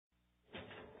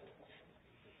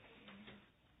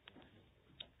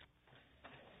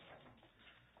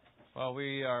Well,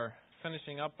 we are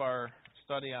finishing up our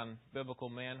study on biblical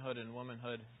manhood and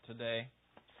womanhood today.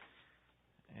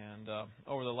 And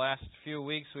over the last few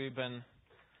weeks, we've been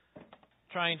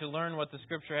trying to learn what the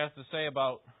Scripture has to say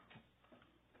about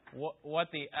what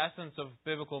the essence of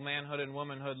biblical manhood and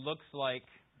womanhood looks like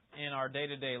in our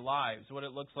day-to-day lives, what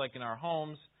it looks like in our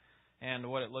homes, and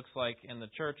what it looks like in the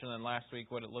church, and then last week,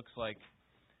 what it looks like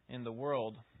in the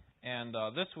world. And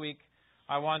this week,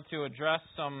 I want to address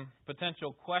some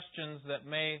potential questions that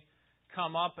may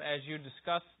come up as you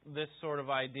discuss this sort of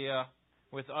idea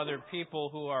with other people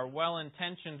who are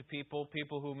well-intentioned people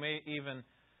who may even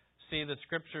see the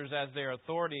Scriptures as their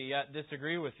authority, yet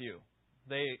disagree with you.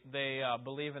 They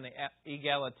believe in the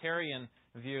egalitarian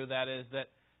view, that is, that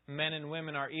men and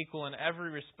women are equal in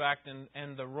every respect,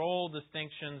 and the role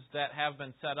distinctions that have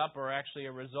been set up are actually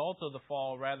a result of the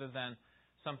fall rather than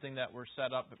something that were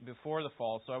set up before the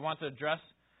fall. So I want to address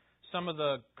some of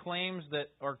the claims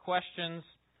or questions,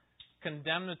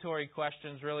 condemnatory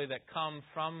questions really, that come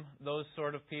from those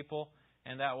sort of people,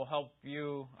 and that will help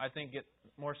you, I think, get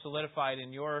more solidified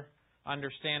in your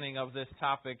understanding of this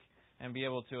topic and be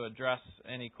able to address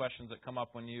any questions that come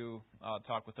up when you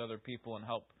talk with other people and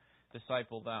help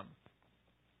disciple them.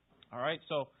 All right,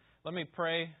 so let me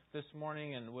pray this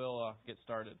morning and we'll get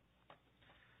started.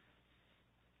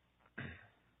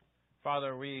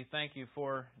 Father, we thank you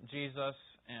for Jesus,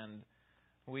 and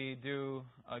we do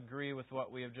agree with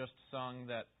what we have just sung,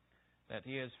 that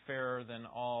He is fairer than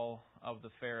all of the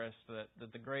fairest, that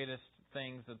the greatest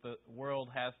things that the world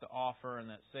has to offer and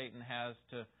that Satan has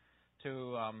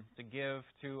to give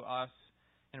to us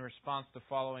in response to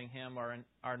following Him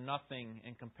are nothing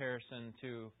in comparison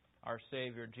to our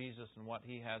Savior Jesus and what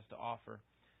He has to offer.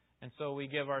 And so we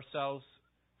give ourselves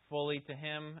fully to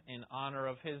Him in honor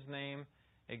of His name,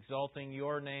 exalting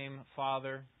your name,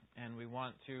 Father, and we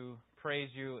want to praise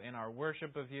you in our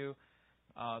worship of you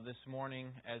this morning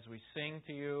as we sing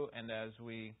to you and as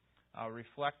we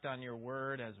reflect on your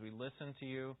word, as we listen to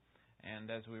you,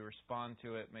 and as we respond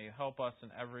to it. May you help us in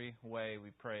every way,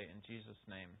 we pray in Jesus'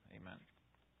 name. Amen.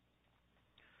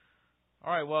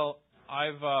 All right, well,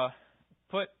 I've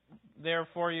put there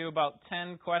for you about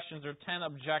 10 questions or 10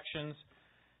 objections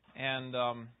and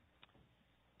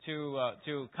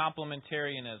to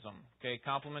complementarianism. Okay,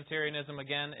 complementarianism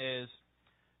again is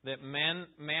that man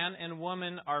and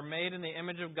woman are made in the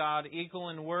image of God, equal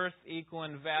in worth, equal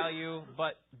in value,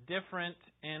 but different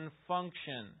in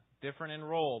function, different in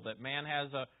role. That man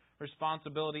has a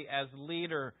responsibility as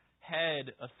leader,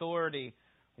 head, authority.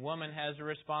 Woman has a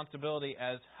responsibility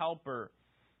as helper,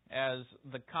 as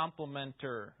the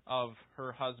complementer of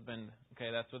her husband. Okay,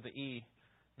 that's with the E,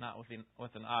 not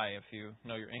with an I. If you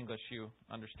know your English, you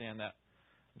understand that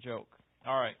joke.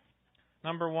 All right.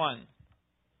 Number 1.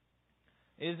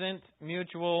 Isn't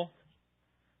mutual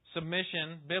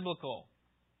submission biblical?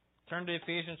 Turn to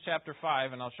Ephesians chapter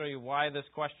 5, and I'll show you why this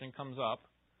question comes up.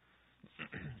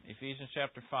 Ephesians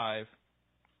chapter 5.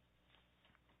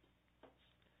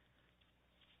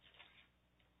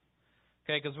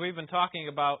 Okay, because we've been talking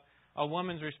about a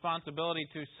woman's responsibility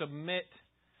to submit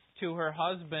to her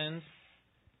husband,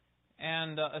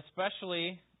 and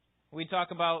especially we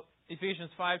talk about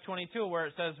Ephesians 5:22, where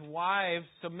it says, "Wives,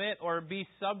 submit or be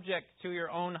subject to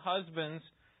your own husbands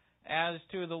as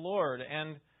to the Lord."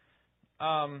 And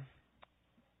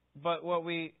but what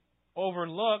we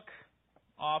overlook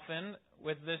often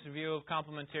with this view of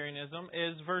complementarianism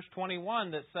is verse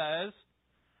 21 that says,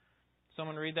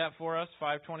 someone read that for us,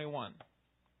 5:21.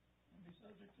 Be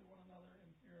subject to one another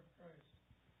in fear of Christ.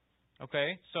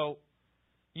 Okay, so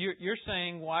you're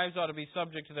saying wives ought to be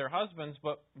subject to their husbands,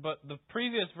 but the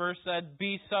previous verse said,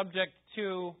 be subject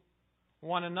to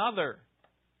one another.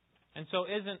 And so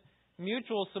isn't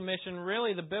mutual submission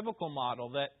really the biblical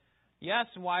model? That, yes,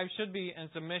 wives should be in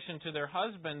submission to their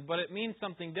husband, but it means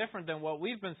something different than what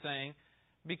we've been saying,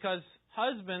 because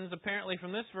husbands, apparently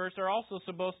from this verse, are also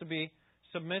supposed to be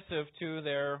submissive to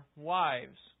their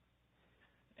wives.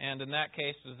 And in that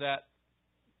case, does that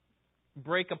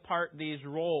break apart these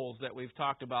roles that we've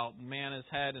talked about, man as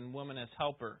head and woman as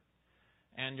helper?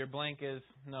 And your blank is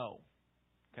no.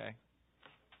 Okay?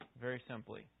 Very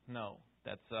simply, no.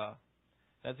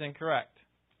 That's incorrect.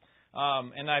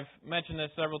 And I've mentioned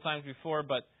this several times before,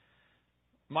 but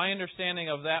my understanding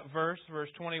of that verse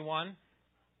 21,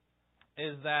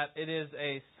 is that it is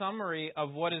a summary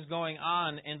of what is going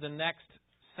on in the next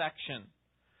section.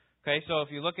 Okay, so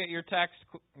if you look at your text,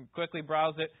 quickly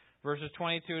browse it, verses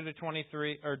 22 to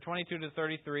 23, or 22 to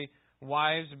 33,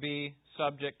 wives, be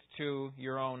subject to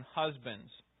your own husbands.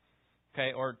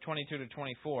 Okay, or 22 to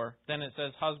 24. Then it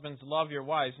says, husbands, love your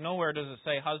wives. Nowhere does it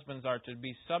say husbands are to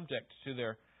be subject to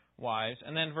their wives.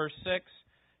 And then verse 6,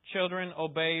 children,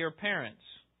 obey your parents.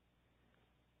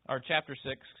 Or chapter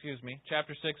 6,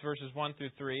 Chapter 6, verses 1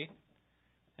 through 3.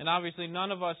 And obviously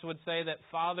none of us would say that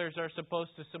fathers are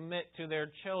supposed to submit to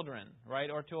their children, right?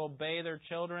 Or to obey their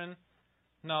children.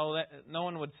 No, no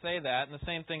one would say that. And the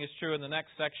same thing is true in the next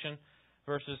section,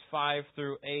 verses 5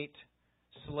 through 8.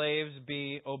 Slaves,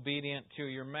 be obedient to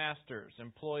your masters.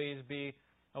 Employees, be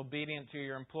obedient to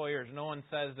your employers. No one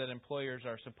says that employers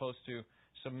are supposed to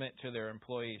submit to their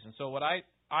employees. And so what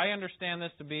I understand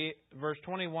this to be, verse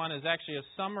 21 is actually a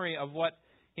summary of what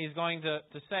he's going to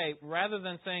say. Rather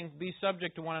than saying be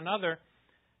subject to one another,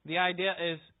 the idea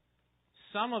is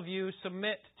some of you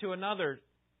submit to another.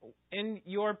 In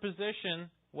your position,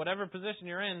 whatever position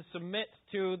you're in, submit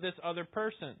to this other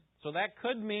person. So that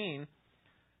could mean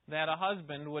that a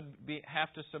husband would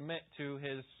have to submit to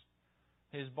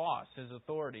his boss, his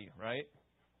authority, right?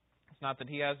 It's not that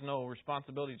he has no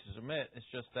responsibility to submit. It's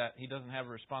just that he doesn't have a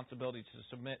responsibility to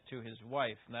submit to his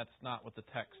wife. And that's not what the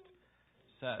text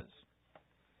says.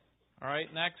 All right,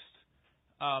 next.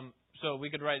 So we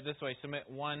could write it this way, submit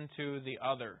one to the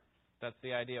other. That's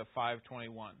the idea of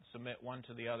 5:21. Submit one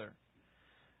to the other.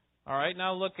 All right,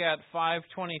 now look at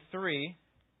 5:23.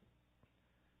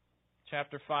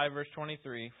 Chapter 5, verse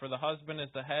 23. For the husband is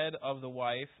the head of the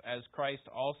wife, as Christ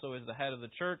also is the head of the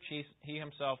church, he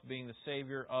himself being the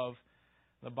Savior of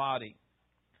the body.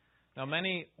 Now,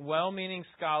 many well-meaning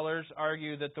scholars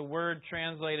argue that the word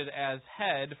translated as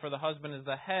head, for the husband is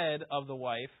the head of the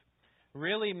wife,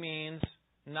 really means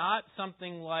not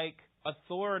something like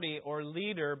authority or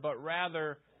leader, but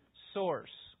rather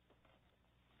source.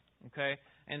 Okay?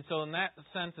 And so in that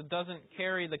sense, it doesn't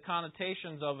carry the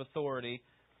connotations of authority.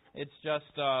 It's just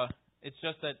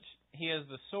that he is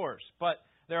the source. But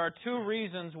there are two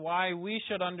reasons why we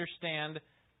should understand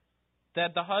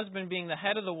that the husband being the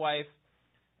head of the wife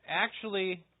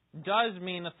actually does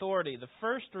mean authority. The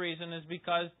first reason is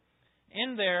because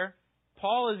in there,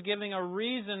 Paul is giving a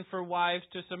reason for wives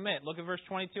to submit. Look at verse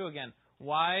 22 again.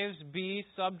 Wives, be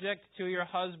subject to your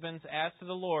husbands as to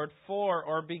the Lord, for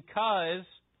or because...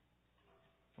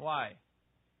 Why?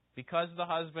 Because the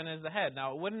husband is the head.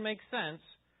 Now, it wouldn't make sense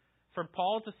for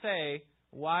Paul to say,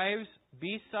 wives,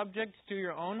 be subject to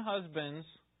your own husbands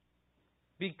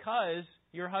because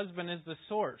your husband is the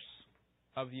source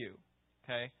of you.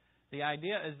 Okay? The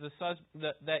idea is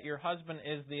that your husband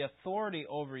is the authority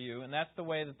over you, and that's the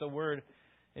way that the word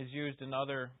is used in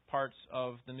other parts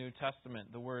of the New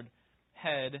Testament. The word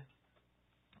head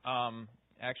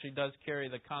actually does carry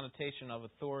the connotation of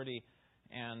authority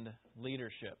and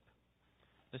leadership.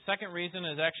 The second reason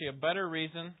is actually a better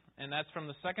reason, and that's from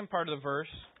the second part of the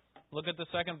verse. Look at the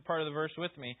second part of the verse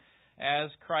with me. As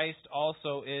Christ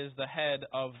also is the head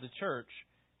of the church,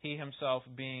 he himself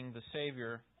being the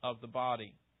Savior of the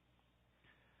body.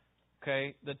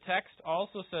 Okay, the text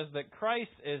also says that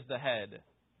Christ is the head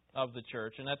of the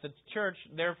church, and that the church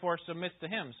therefore submits to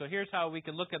him. So here's how we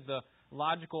can look at the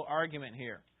logical argument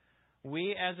here.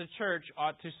 We as a church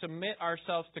ought to submit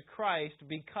ourselves to Christ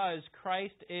because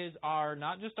Christ is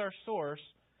not just our source,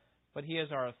 but he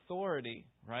is our authority,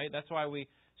 right? That's why we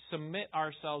submit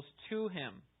ourselves to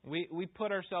him. We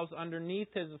put ourselves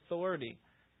underneath his authority.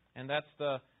 And that's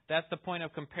the point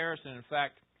of comparison. In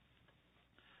fact,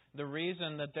 the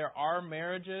reason that there are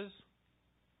marriages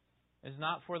is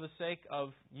not for the sake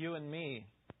of you and me,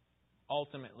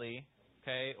 ultimately,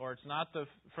 okay? Or it's not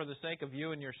for the sake of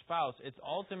you and your spouse. It's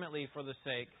ultimately for the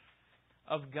sake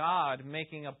of God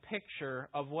making a picture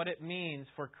of what it means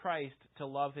for Christ to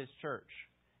love his church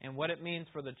and what it means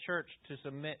for the church to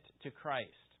submit to Christ.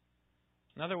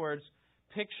 In other words,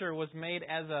 marriage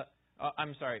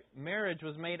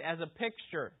was made as a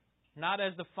picture, not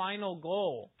as the final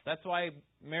goal. That's why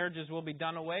marriages will be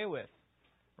done away with,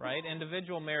 right?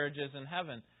 Individual marriages in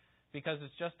heaven, because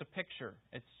it's just a picture.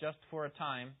 It's just for a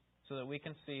time so that we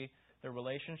can see the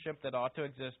relationship that ought to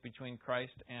exist between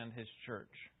Christ and his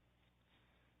church.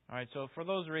 All right, so for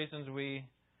those reasons, we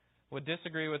would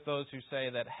disagree with those who say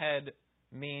that head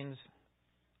means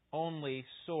only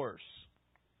source.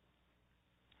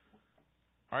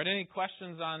 All right, any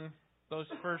questions on those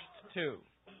first two?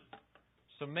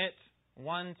 Submit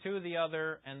one to the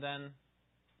other, and then,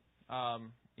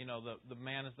 the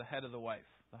man is the head of the wife.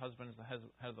 The husband is the head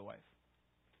of the wife.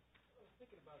 I was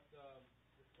thinking about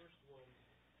the first one.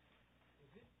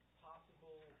 Is it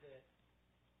possible that,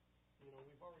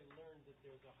 we've already learned that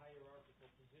there's a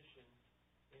hierarchical position,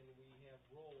 and we have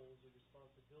roles or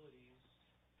responsibilities,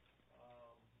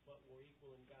 but we're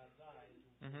equal in God's eyes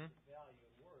in terms of value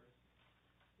and worth?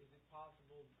 Is it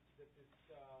possible that this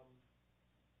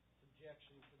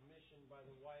submission by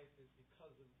the wife is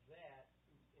because of that,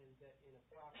 and that in a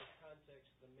proper context,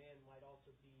 the man might also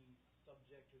be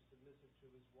subject or submissive to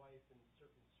his wife in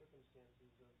certain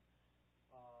circumstances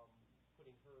of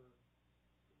putting her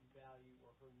value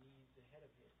or her needs ahead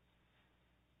of his.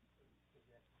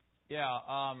 Yeah,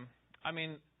 I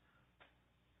mean,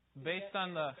 based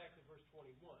on the... Back to verse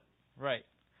 21. Right.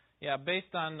 Yeah,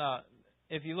 based on,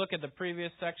 if you look at the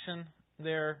previous section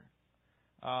there,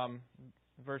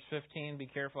 verse 15, be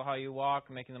careful how you walk,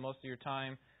 making the most of your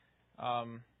time.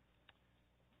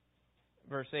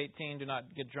 Verse 18, do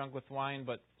not get drunk with wine,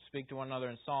 but speak to one another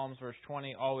in psalms. Verse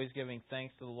 20, always giving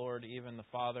thanks to the Lord, even the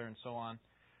Father, and so on.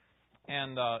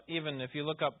 And even if you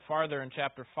look up farther in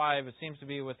chapter 5, it seems to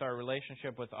be with our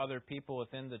relationship with other people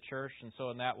within the church. And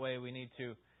so in that way, we need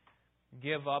to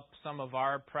give up some of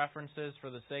our preferences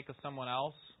for the sake of someone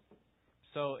else.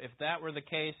 So if that were the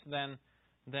case,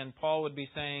 then Paul would be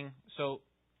saying, so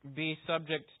be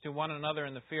subject to one another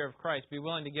in the fear of Christ. Be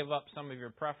willing to give up some of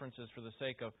your preferences for the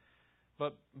sake of...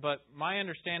 But my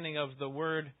understanding of the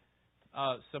word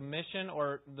submission,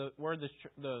 or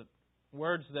the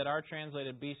words that are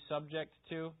translated "be subject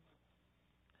to,"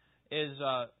 is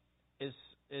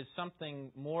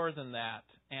something more than that,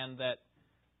 and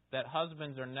that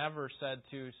husbands are never said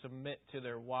to submit to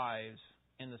their wives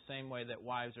in the same way that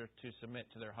wives are to submit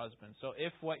to their husbands. So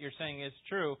if what you're saying is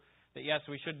true, that yes,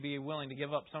 we should be willing to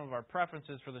give up some of our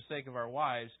preferences for the sake of our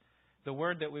wives, the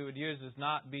word that we would use is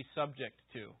not "be subject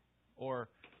to," or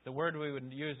the word we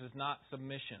would use is not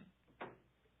submission.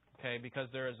 Okay, because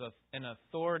there is an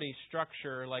authority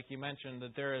structure, like you mentioned,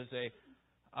 that there is a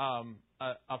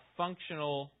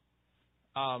functional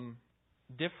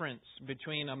difference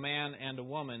between a man and a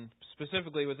woman,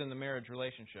 specifically within the marriage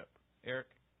relationship. Eric?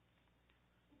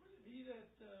 Would it be that,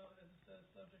 as it says,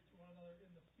 subject to one another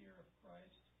in the fear of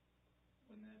Christ?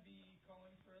 Wouldn't that be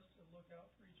calling for us to look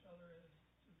out for each other as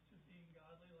to being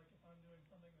godly? Like if I'm doing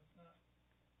something that's not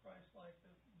Christ-like,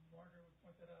 that Margaret would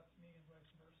point that out to me and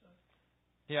vice versa?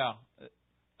 Yeah,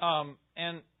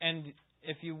 and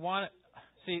if you want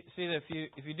see that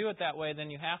if you do it that way, then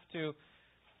you have to.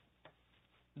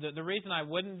 The reason I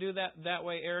wouldn't do that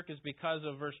way, Eric, is because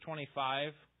of verse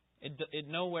 25. It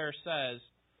nowhere says,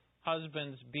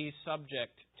 "Husbands, be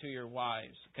subject to your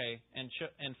wives." Okay,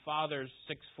 and fathers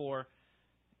 6:4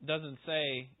 doesn't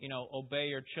say, obey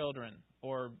your children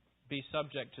or be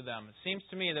subject to them. It seems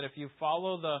to me that if you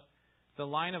follow the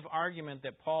line of argument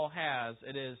that Paul has,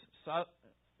 it is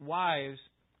wives,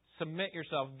 submit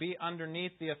yourself, be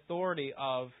underneath the authority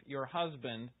of your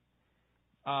husband.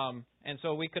 And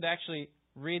so we could actually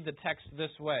read the text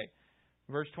this way.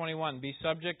 Verse 21, be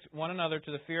subject one another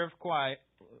to the fear of Christ,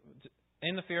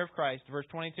 in the fear of Christ. Verse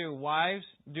 22, wives,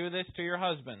 do this to your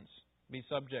husbands. Be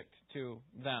subject to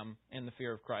them in the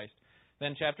fear of Christ.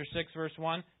 Then chapter 6, verse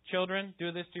 1, children,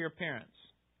 do this to your parents.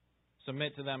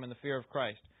 Submit to them in the fear of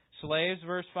Christ. Slaves,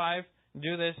 verse 5,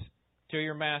 do this to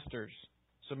your masters.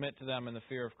 Submit to them in the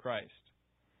fear of Christ.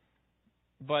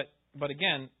 But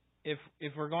again, if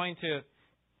we're going to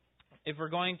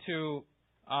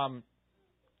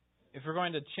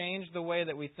change the way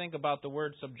that we think about the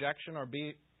word subjection or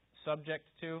be subject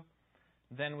to,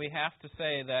 then we have to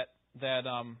say that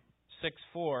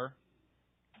 6:4,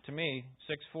 to me,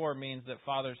 6:4 means that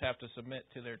fathers have to submit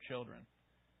to their children,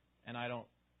 and I don't.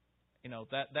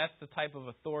 That's the type of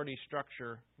authority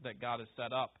structure that God has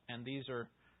set up, and these are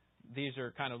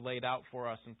kind of laid out for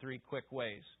us in three quick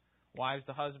ways: wives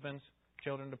to husbands,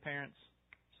 children to parents,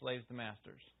 slaves to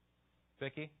masters.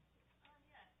 Vicki?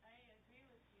 Yes, I agree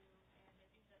with you, and I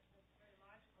think that's very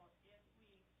logical. If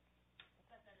we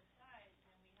set that aside,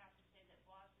 then we have to say that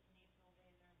bosses need to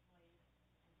obey their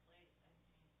employees,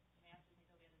 and masters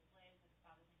need to obey their slaves, and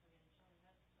fathers need to obey their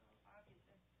children. That's so obvious.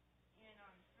 And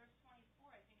in verse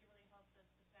 24, I think it really helps us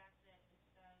the fact that it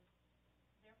says,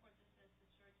 therefore it just says the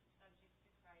church is subject to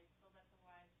Christ, so let the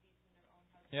wives be to their own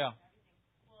husbands Yeah. and everything.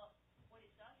 Well, what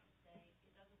it doesn't say,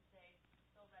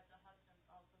 so let the husbands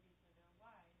also be to their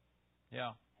wives.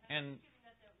 Yeah. And I'm thinking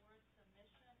that word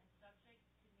submission and subject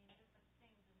can mean different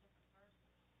things in different verses.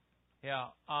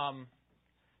 Yeah.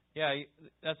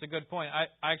 That's a good point. I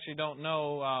actually don't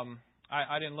know.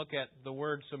 I didn't look at the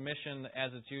word submission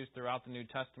as it's used throughout the New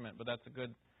Testament, but that's a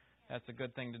good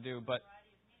thing to do. But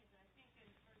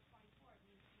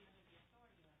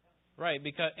right,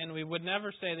 and we would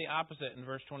never say the opposite in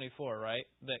verse 24, right?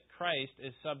 That Christ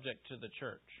is subject to the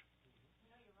church.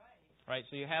 No, you're right. Right,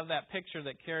 so you have that picture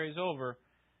that carries over.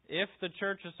 If the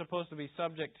church is supposed to be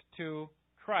subject to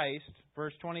Christ,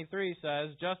 verse 23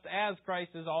 says, just as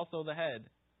Christ is also the head,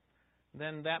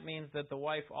 then that means that the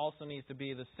wife also needs to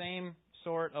be the same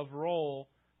sort of role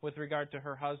with regard to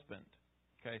her husband.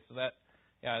 Okay, so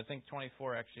I think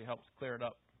 24 actually helps clear it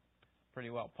up pretty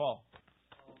well. Paul?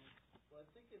 Well, I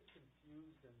think it's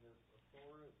confused in this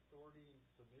authority and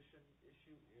submission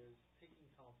issue is taking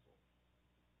counsel.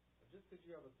 Just because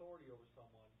you have authority over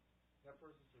someone, that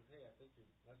person says, hey, I think you're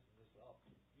messing this up.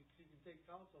 You can take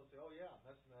counsel and say, oh, yeah, I'm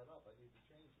messing that up. I need to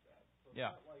change that. So it's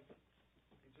not like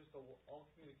it's just all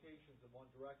communications in one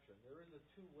direction. There is a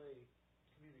two-way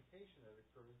communication that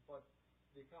occurs, but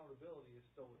the accountability is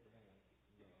still with the man in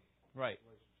the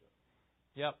relationship.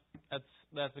 Yep,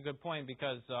 that's a good point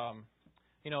because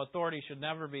authority should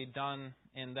never be done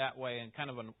in that way, in kind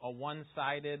of a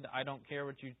one-sided, I don't care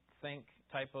what you think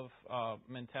type of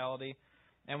mentality.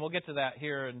 And we'll get to that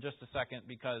here in just a second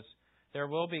because there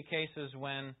will be cases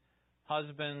when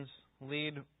husbands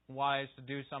lead wives to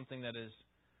do something that is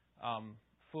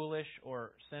foolish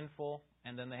or sinful,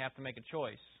 and then they have to make a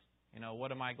choice.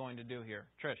 What am I going to do here?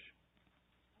 Trish?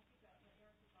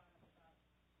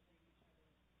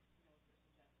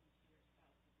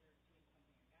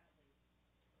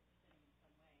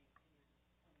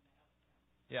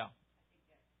 Yeah.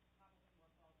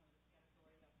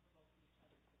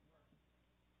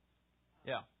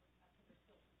 Yeah.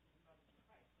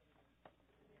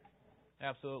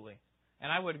 Absolutely.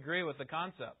 And I would agree with the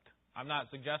concept. I'm not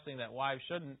suggesting that wives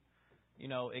shouldn't,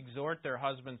 exhort their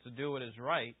husbands to do what is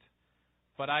right,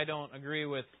 but I don't agree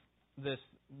with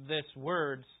this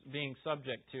words being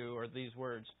subject to, or these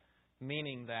words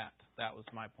meaning that. That was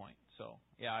my point. So,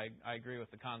 yeah, I agree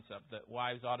with the concept that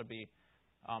wives ought to be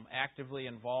actively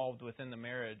involved within the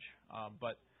marriage,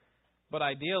 but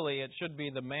ideally it should be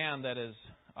the man that is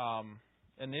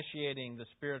initiating the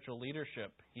spiritual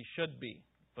leadership. He should be.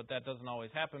 But that doesn't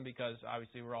always happen because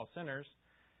obviously we're all sinners,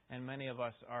 and many of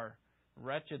us are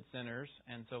wretched sinners,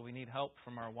 and so we need help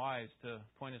from our wives to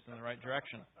point us in the right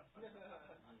direction.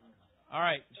 All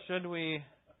right, should we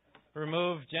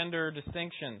remove gender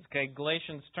distinctions? Okay,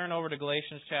 turn over to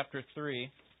Galatians chapter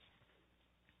 3.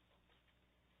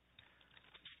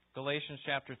 Galatians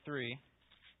chapter 3,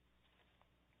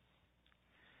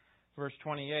 verse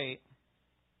 28.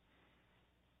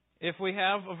 If we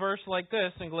have a verse like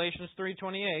this in Galatians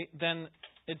 3:28, then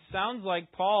it sounds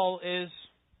like Paul is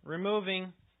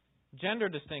removing gender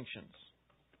distinctions.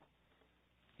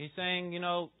 He's saying,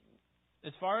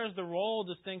 as far as the role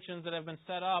distinctions that have been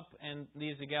set up, and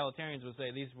these egalitarians would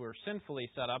say these were sinfully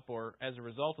set up or as a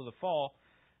result of the fall,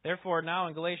 therefore now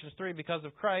in Galatians 3, because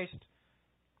of Christ,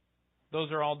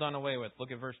 those are all done away with.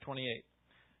 Look at verse 28.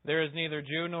 There is neither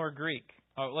Jew nor Greek.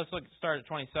 Let's start at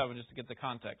 27 just to get the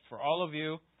context. For all of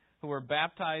you who were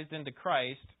baptized into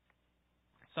Christ,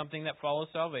 something that follows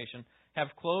salvation, have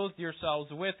clothed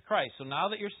yourselves with Christ. So now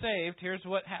that you're saved, here's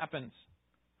what happens.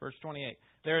 Verse 28.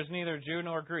 There is neither Jew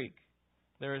nor Greek.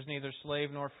 There is neither slave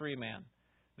nor free man.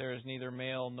 There is neither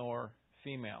male nor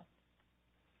female.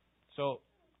 So,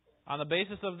 on the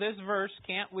basis of this verse,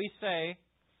 can't we say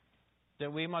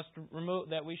that we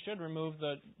should remove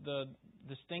the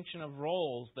distinction of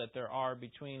roles that there are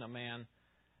between a man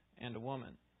and a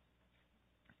woman?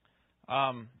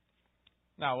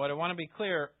 Now, what I want to be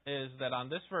clear is that on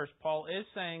this verse, Paul is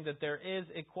saying that there is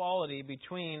equality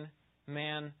between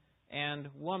man and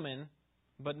woman,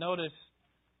 but notice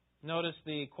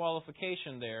the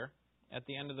qualification there at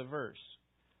the end of the verse.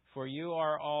 For you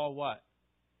are all what?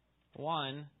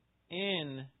 One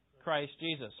in Christ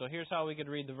Jesus. So here's how we could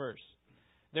read the verse.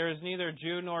 There is neither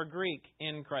Jew nor Greek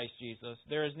in Christ Jesus.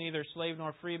 There is neither slave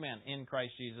nor free man in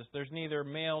Christ Jesus. There's neither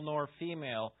male nor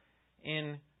female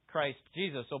in Christ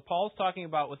Jesus. So Paul's talking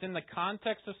about within the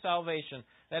context of salvation,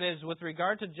 that is, with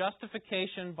regard to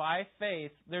justification by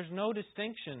faith, there's no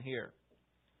distinction here.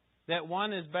 That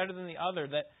one is better than the other.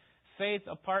 That faith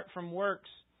apart from works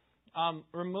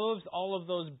removes all of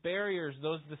those barriers,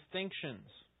 those distinctions.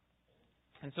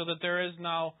 And so that there is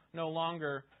now no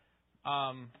longer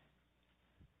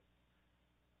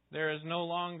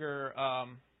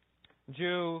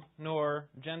Jew nor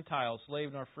Gentile,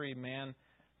 slave nor free, man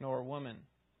nor woman.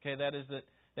 Okay, that is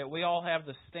that we all have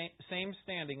the same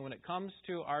standing when it comes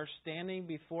to our standing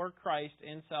before Christ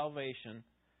in salvation.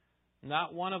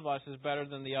 Not one of us is better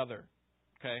than the other.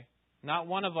 Okay? Not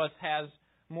one of us has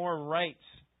more rights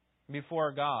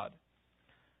before God.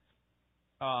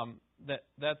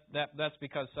 That's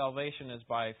because salvation is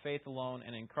by faith alone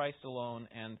and in Christ alone.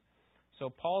 And so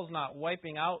Paul's not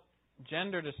wiping out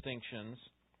gender distinctions.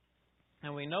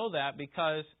 And we know that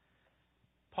because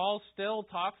Paul still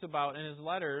talks about in his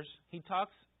letters, he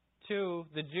talks to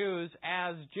the Jews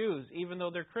as Jews, even though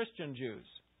they're Christian Jews.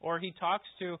 Or he talks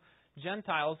to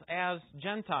Gentiles as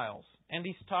Gentiles. And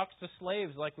he talks to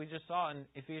slaves like we just saw in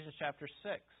Ephesians chapter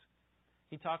 6.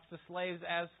 He talks to slaves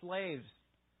as slaves.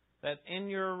 That in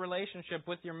your relationship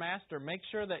with your master, make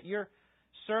sure that you're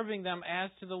serving them as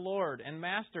to the Lord. And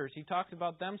masters, he talks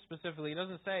about them specifically. He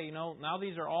doesn't say, now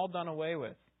these are all done away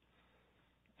with.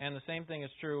 And the same thing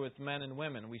is true with men and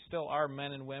women. We still are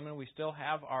men and women. We still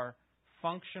have our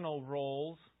functional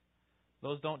roles.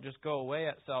 Those don't just go away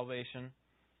at salvation.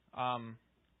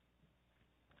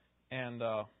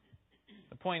 The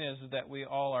point is that we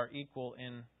all are equal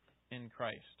in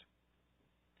Christ.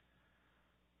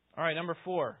 All right, number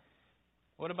 4.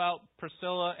 What about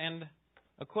Priscilla and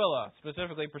Aquila?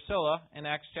 Specifically Priscilla in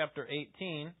Acts chapter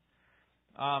 18.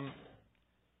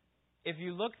 If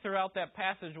you look throughout that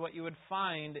passage, what you would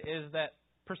find is that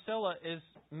Priscilla is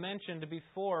mentioned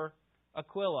before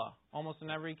Aquila, almost in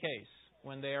every case.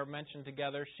 When they are mentioned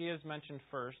together, she is mentioned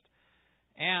first.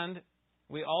 And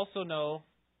we also know,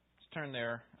 let's turn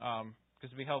there, because it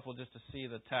would be helpful just to see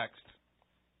the text.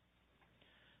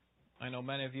 I know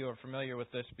many of you are familiar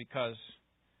with this because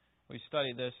we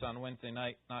studied this on Wednesday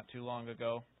night not too long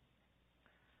ago.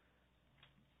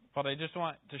 But I just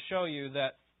want to show you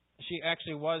that she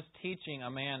actually was teaching a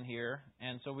man here,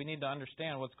 and so we need to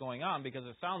understand what's going on, because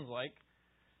it sounds like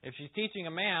if she's teaching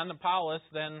a man, Apollos,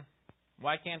 then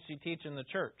why can't she teach in the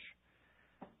church?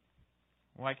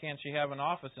 Why can't she have an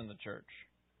office in the church?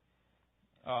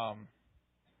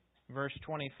 Verse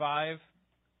 25,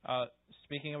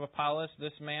 speaking of Apollos,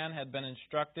 this man had been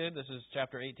instructed, this is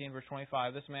chapter 18, verse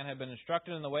 25, this man had been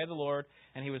instructed in the way of the Lord,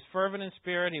 and he was fervent in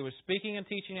spirit, he was speaking and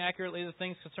teaching accurately the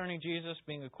things concerning Jesus,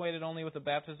 being acquainted only with the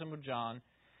baptism of John,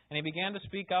 and he began to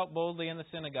speak out boldly in the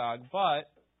synagogue. But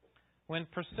when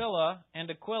Priscilla and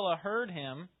Aquila heard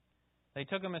him, they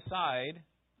took him aside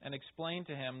and explained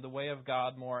to him the way of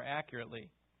God more accurately.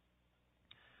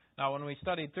 Now, when we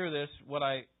studied through this, what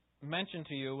I mentioned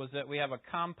to you was that we have a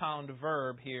compound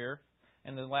verb here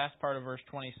in the last part of verse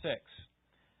 26.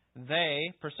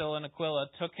 They, Priscilla and Aquila,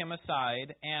 took him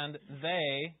aside, and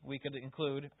they, we could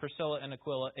include Priscilla and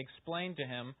Aquila, explained to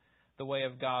him the way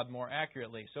of God more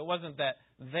accurately. So it wasn't that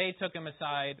they took him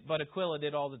aside, but Aquila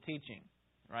did all the teaching,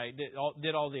 right?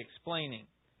 Did all the explaining.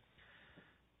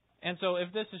 And so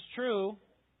if this is true,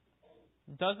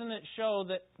 doesn't it show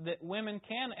that women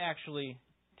can actually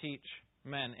teach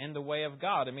men in the way of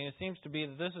God? I mean, it seems to be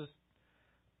that this is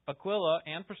Aquila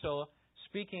and Priscilla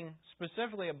speaking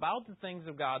specifically about the things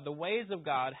of God, the ways of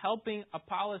God, helping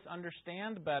Apollos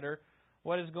understand better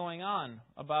what is going on.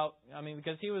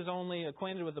 Because he was only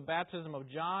acquainted with the baptism of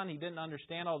John, he didn't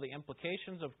understand all the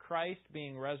implications of Christ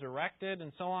being resurrected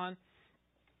and so on.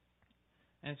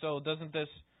 And so doesn't this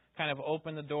kind of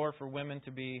open the door for women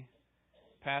to be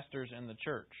pastors in the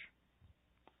church?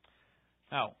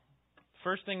 Now,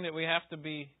 first thing that we have to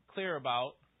be clear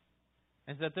about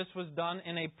is that this was done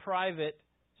in a private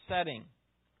setting.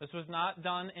 This was not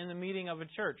done in the meeting of a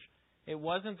church. It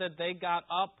wasn't that they got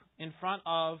up in front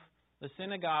of the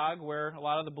synagogue where a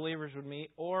lot of the believers would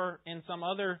meet, or in some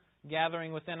other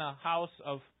gathering within a house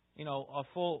of, a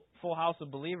full house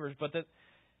of believers, but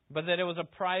that it was a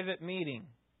private meeting.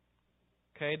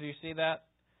 Okay, do you see that?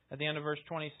 At the end of verse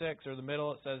 26, or the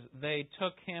middle, it says, they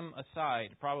took him aside,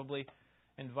 probably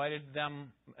invited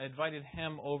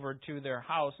him over to their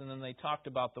house, and then they talked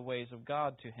about the ways of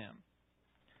God to him.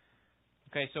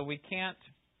 Okay, so we can't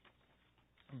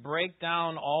break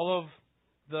down all of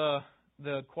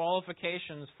the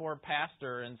qualifications for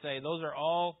pastor and say those are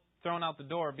all thrown out the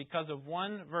door because of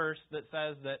one verse that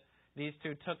says that these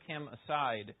two took him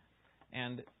aside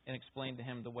and explained to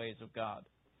him the ways of God.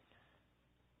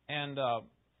 And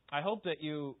I hope that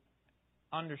you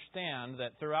understand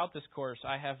that throughout this course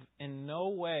I have in no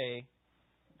way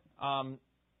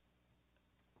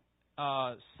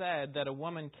said that a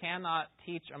woman cannot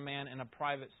teach a man in a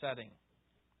private setting.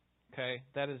 Okay,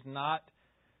 that is not.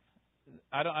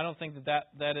 I don't think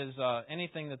that is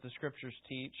anything that the Scriptures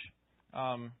teach.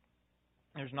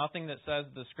 There's nothing that says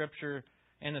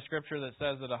in the Scripture that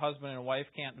says that a husband and a wife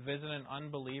can't visit an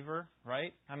unbeliever,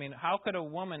 right? I mean, how could a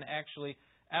woman actually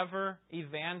ever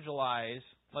evangelize,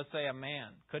 let's say, a man?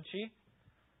 Could she?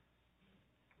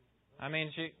 I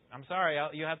mean, I'm sorry,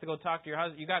 you have to go talk to your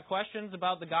husband. You got questions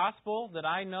about the gospel that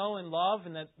I know and love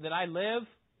and that I live?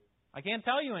 I can't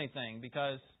tell you anything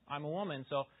because I'm a woman,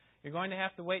 so you're going to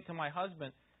have to wait till my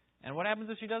husband. And what happens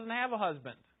if she doesn't have a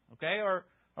husband? Okay? Or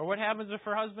what happens if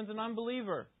her husband's an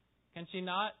unbeliever? Can she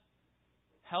not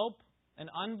help an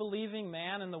unbelieving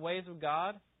man in the ways of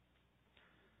God?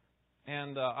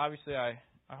 And obviously, I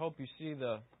hope you see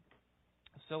the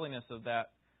silliness of that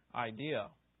idea.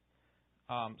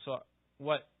 So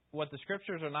what the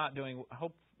Scriptures are not doing, I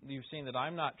hope you've seen that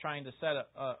I'm not trying to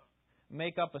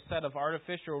make up a set of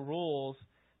artificial rules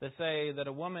that say that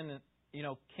a woman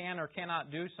can or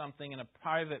cannot do something in a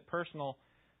private, personal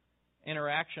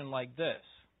interaction like this.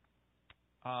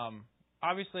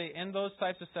 obviously, in those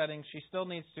types of settings, she still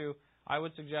needs to, I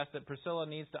would suggest that Priscilla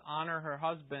needs to honor her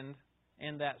husband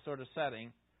in that sort of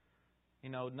setting.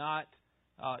 Not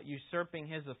usurping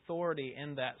his authority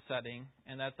in that setting,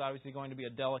 and that's obviously going to be a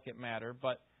delicate matter.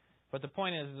 But the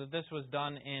point is that this was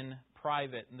done in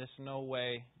private, and this in no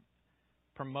way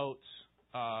promotes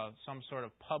some sort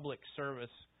of public service,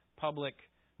 public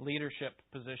leadership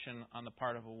position on the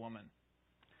part of a woman.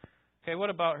 Okay,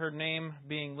 what about her name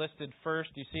being listed first?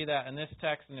 You see that in this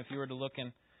text, and if you were to look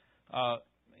in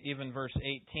even verse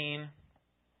 18,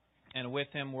 and with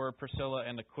him were Priscilla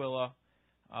and Aquila,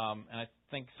 and I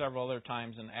think several other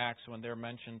times in Acts when they're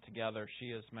mentioned together,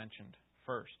 she is mentioned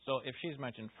first. So if she's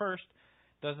mentioned first,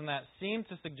 doesn't that seem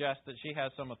to suggest that she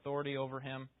has some authority over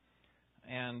him?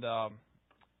 And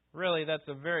really, that's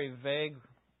a very vague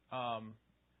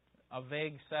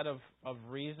set of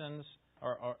reasons,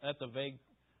 or that's a vague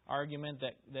argument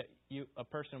that a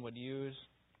person would use.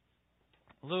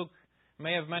 Luke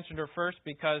may have mentioned her first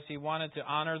because he wanted to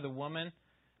honor the woman,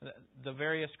 the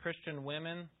various Christian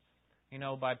women,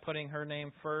 by putting her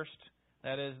name first.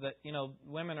 That is that,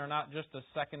 women are not just a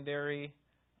secondary,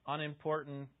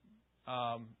 unimportant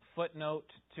footnote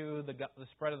to the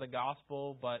spread of the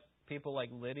gospel, but people like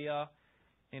Lydia,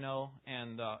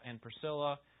 and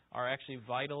Priscilla are actually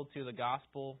vital to the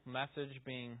gospel message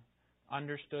being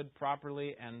understood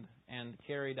properly and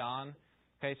carried on.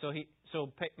 Okay,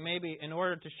 so maybe in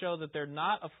order to show that they're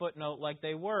not a footnote like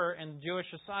they were in Jewish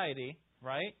society,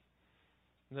 right?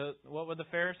 What would the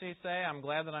Pharisees say? I'm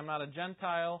glad that I'm not a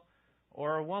Gentile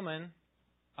or a woman.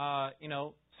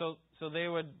 So they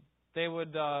would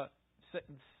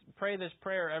pray this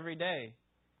prayer every day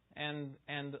and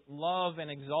love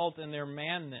and exalt in their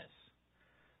manness.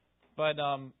 But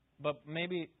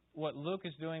maybe what Luke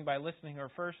is doing by listing her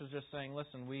first is just saying,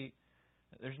 listen,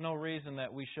 there's no reason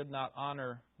that we should not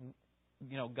honor,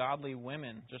 godly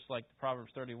women, just like the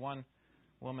Proverbs 31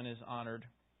 woman is honored,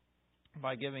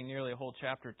 by giving nearly a whole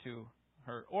chapter to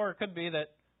her. Or it could be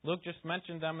that Luke just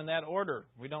mentioned them in that order.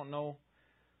 We don't know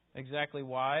exactly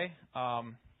why.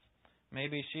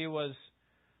 Maybe she was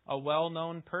a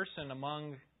well-known person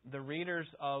among the readers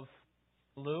of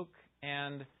Luke,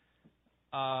 and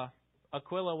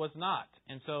Aquila was not.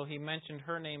 And so he mentioned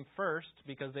her name first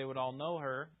because they would all know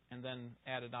her, and then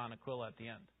added on Aquila at the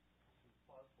end. It's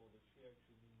possible that she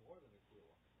actually knew more than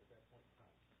Aquila at that point in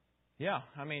time. Yeah,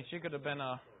 she could have been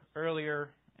a earlier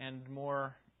and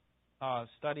more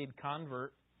studied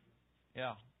convert.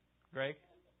 Yeah. Greg?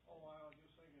 Oh, I was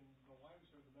just thinking the wives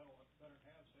are the better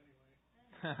halves anyway.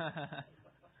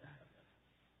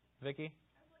 Vicky?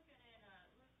 I'm looking in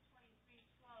Luke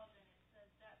 23:12, and it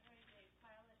says, that very day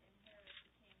Pilate and Herod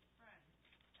became friends.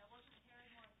 Now, wasn't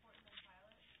Herod more important than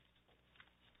Pilate?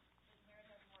 Didn't Herod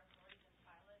have more authority than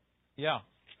Pilate? Yeah.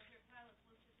 But here Pilate's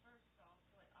listed first, though,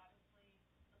 so it obviously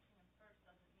listing him first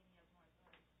doesn't mean he has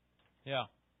more authority. Yeah.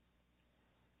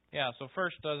 Yeah, so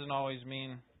first doesn't always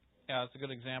mean, it's a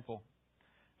good example.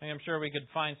 I'm sure we could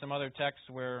find some other texts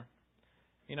where,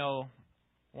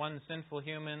 one sinful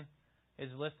human is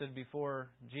listed before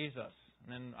Jesus.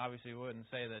 And then obviously we wouldn't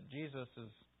say that Jesus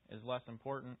is less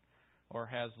important or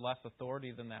has less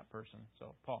authority than that person.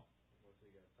 So, Paul.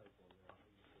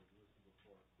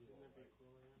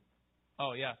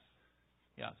 Oh, yes.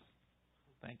 Yes.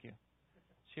 Thank you.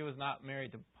 She was not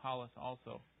married to Apollos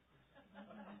also.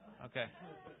 Okay.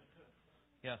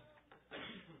 Yes. I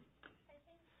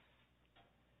think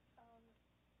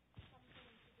something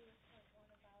to do with point one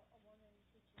about a woman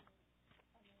teaching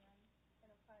a man in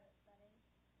a private setting.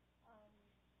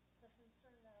 The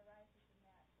concern that arises in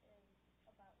that is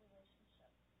about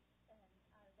relationships, and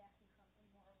out of that can come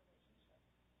immoral relationships.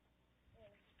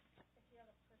 If you have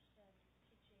a Christian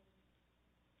teaching,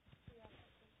 young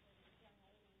lady teaching a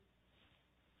non-Christian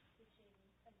man, and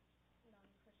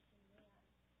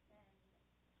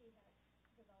he has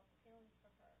developed feelings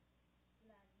for her,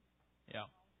 then Yeah.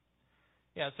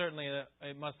 Yeah, certainly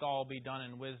it must all be done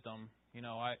in wisdom.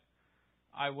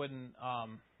 I wouldn't.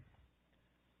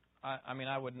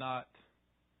 I would not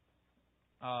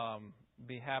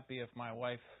be happy if my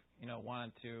wife,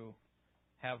 wanted to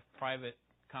have private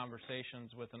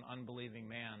conversations with an unbelieving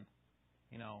man.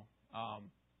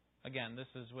 Again, this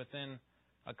is within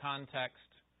a context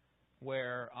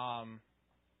where,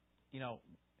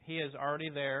 he is already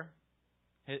there.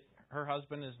 Her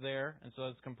husband is there, and so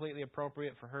it's completely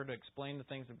appropriate for her to explain the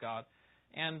things of God.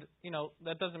 And,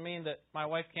 that doesn't mean that my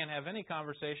wife can't have any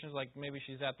conversations, like maybe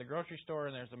she's at the grocery store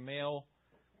and there's a male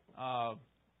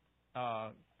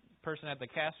person at the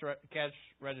cash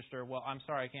register. Well, I'm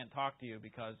sorry, I can't talk to you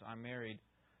because I'm married,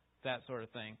 that sort of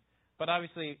thing. But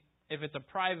obviously, if it's a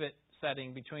private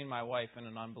setting between my wife and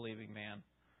an unbelieving man.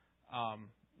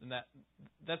 And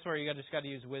that's where you just got to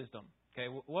use wisdom. Okay,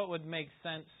 what would make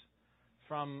sense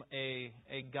from a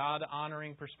God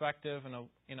honoring perspective, and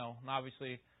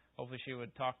obviously, hopefully, she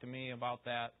would talk to me about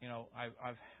that.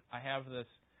 I have this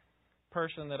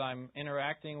person that I'm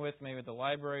interacting with, maybe at the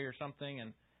library or something,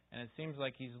 and it seems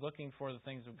like he's looking for the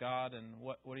things of God, and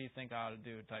what do you think I ought to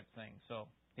do type thing. So,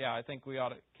 yeah, I think we ought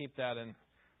to keep that in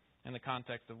the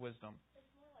context of wisdom. It's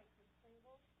more like the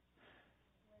singles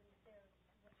when they're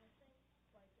witnessing,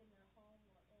 like in their home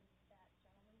or in that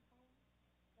gentleman's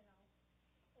home.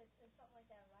 If something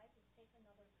like that arises, take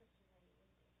another Christian lady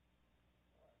with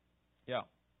you.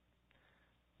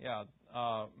 Yeah,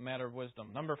 matter of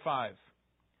wisdom. Number 5.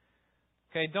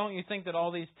 Okay, don't you think that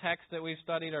all these texts that we've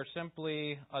studied are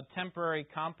simply a temporary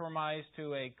compromise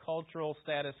to a cultural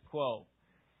status quo,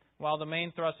 while the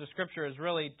main thrust of Scripture is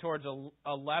really towards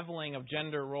a leveling of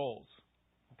gender roles?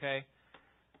 Okay?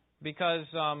 Because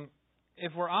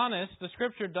if we're honest, the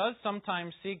Scripture does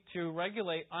sometimes seek to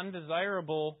regulate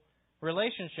undesirable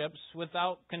relationships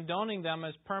without condoning them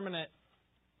as permanent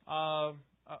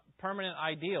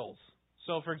ideals.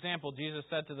 So, for example, Jesus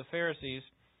said to the Pharisees,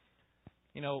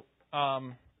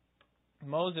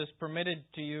 Moses permitted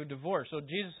to you divorce. So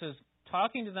Jesus is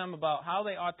talking to them about how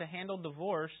they ought to handle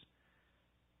divorce,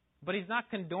 but He's not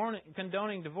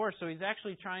condoning divorce. So He's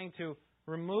actually trying to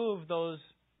remove those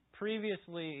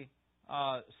previously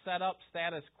set up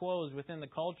status quos within the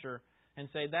culture and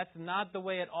say that's not the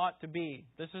way it ought to be.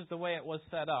 This is the way it was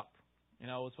set up. It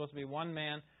was supposed to be one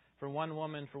man for one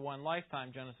woman for one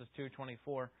lifetime, Genesis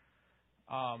 2:24.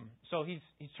 So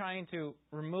he's trying to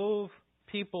remove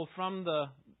people from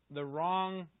the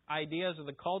wrong ideas of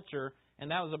the culture,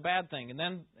 and that was a bad thing.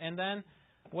 And then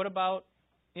what about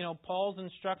Paul's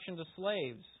instruction to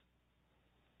slaves?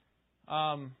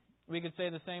 We could say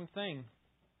the same thing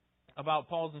about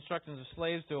Paul's instructions to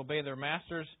slaves to obey their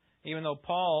masters, even though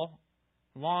Paul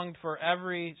longed for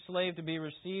every slave to be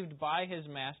received by his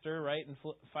master, right? In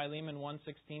Philemon 1:16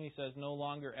 he says, no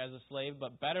longer as a slave,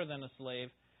 but better than a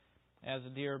slave, as a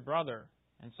dear brother.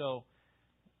 And so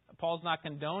Paul's not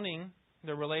condoning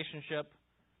the relationship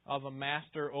of a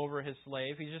master over his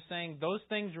slave. He's just saying those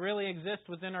things really exist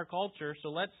within our culture, so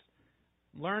let's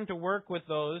learn to work with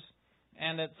those.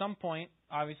 And at some point,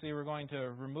 obviously, we're going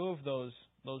to remove those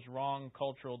wrong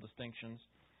cultural distinctions.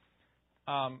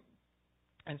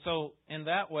 And so, in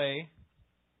that way,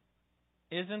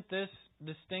 isn't this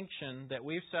distinction that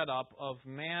we've set up of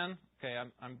man, okay,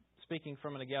 I'm speaking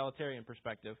from an egalitarian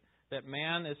perspective, that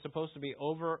man is supposed to be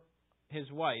over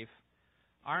his wife,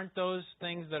 aren't those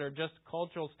things that are just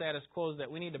cultural status quos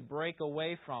that we need to break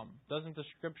away from? Doesn't the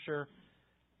Scripture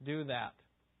do that?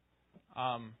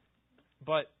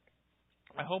 But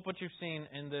I hope what you've seen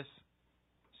in this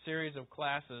series of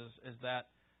classes is that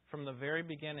from the very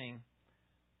beginning,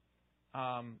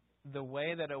 the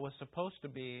way that it was supposed to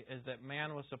be is that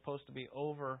man was supposed to be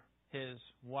over his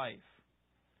wife.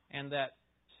 And that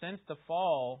since the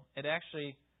fall, it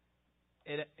actually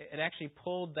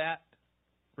pulled that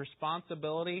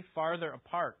responsibility farther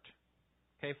apart.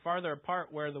 Okay, farther apart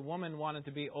where the woman wanted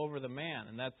to be over the man,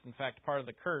 and that's in fact part of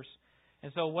the curse.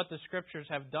 And so what the Scriptures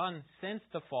have done since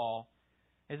the fall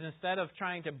is instead of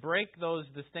trying to break those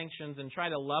distinctions and try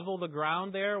to level the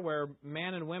ground there where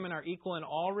man and women are equal in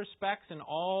all respects and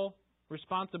all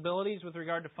responsibilities with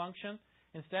regard to function,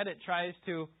 instead it tries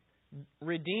to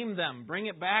redeem them, bring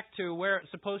it back to where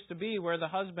it's supposed to be, where the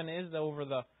husband is over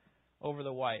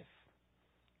the wife.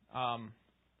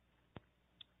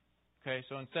 Okay,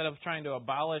 so instead of trying to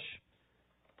abolish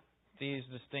these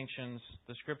distinctions,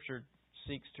 the Scripture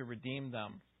seeks to redeem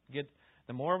them.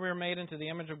 The more we are made into the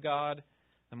image of God,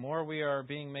 the more we are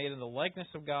being made in the likeness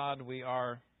of God,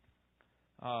 the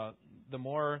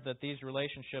more that these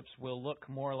relationships will look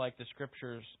more like the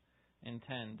Scriptures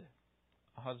intend.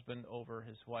 A husband over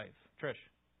his wife. Trish.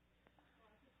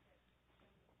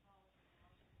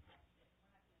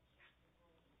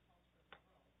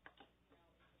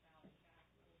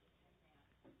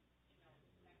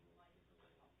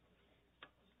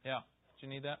 Yeah. Do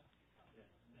you need that?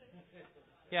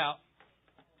 Yeah.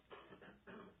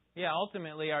 Yeah,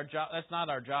 ultimately our job, that's not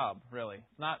our job, really.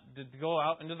 It's not to go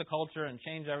out into the culture and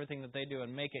change everything that they do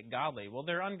and make it godly. Well,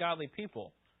 they're ungodly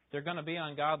people. They're going to be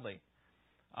ungodly.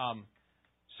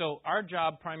 So our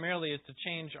job primarily is to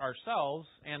change ourselves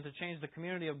and to change the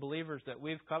community of believers that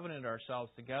we've covenanted ourselves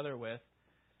together with,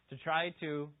 to try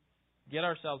to get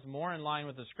ourselves more in line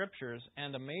with the Scriptures.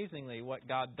 And amazingly, what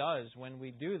God does when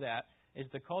we do that is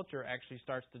the culture actually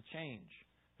starts to change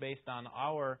based on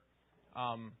our,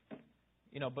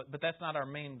 but that's not our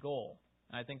main goal.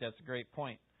 And I think that's a great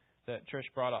point. that Trish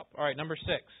brought up. All right, number 6.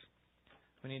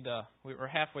 We're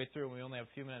halfway through and we only have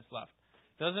a few minutes left.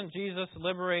 Doesn't Jesus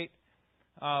liberate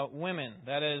women?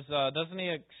 That is, doesn't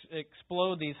He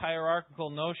explode these hierarchical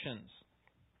notions?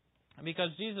 Because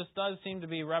Jesus does seem to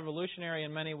be revolutionary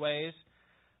in many ways,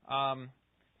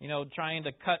 trying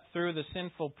to cut through the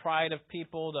sinful pride of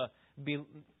people.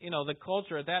 The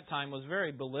culture at that time was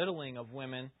very belittling of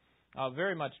women,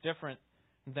 very much different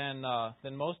than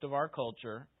most of our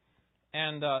culture.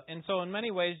 And so in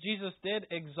many ways, Jesus did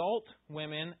exalt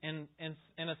women in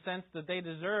a sense that they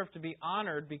deserve to be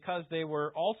honored because they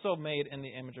were also made in the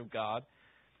image of God.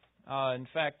 In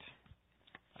fact,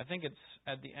 I think it's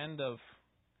at the end of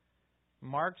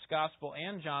Mark's Gospel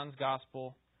and John's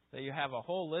Gospel that you have a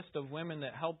whole list of women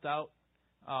that helped out,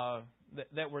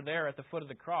 that were there at the foot of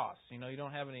the cross. You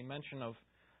don't have any mention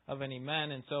of any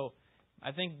men. And so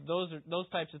I think those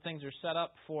types of things are set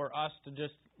up for us to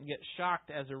just get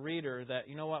shocked as a reader that,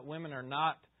 women are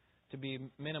not to be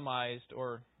minimized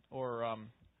or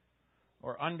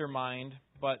undermined,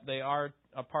 but they are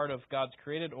a part of God's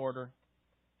created order.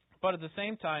 But at the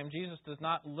same time, Jesus does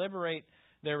not liberate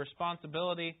their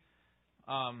responsibility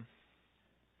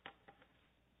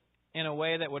in a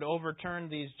way that would overturn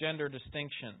these gender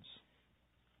distinctions.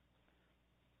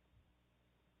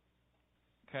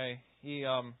 Okay, He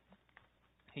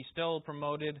still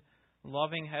promoted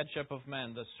loving headship of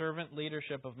men, the servant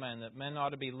leadership of men, that men ought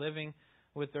to be living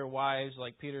with their wives,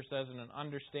 like Peter says, in an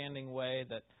understanding way,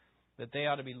 that they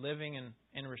ought to be living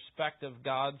in respect of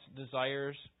God's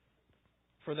desires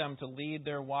for them to lead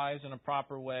their wives in a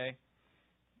proper way.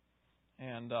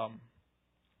 And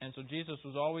so Jesus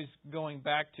was always going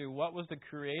back to what was the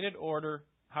created order,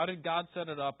 how did God set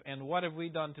it up, and what have we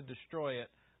done to destroy it?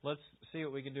 Let's see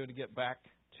what we can do to get back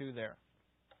to there.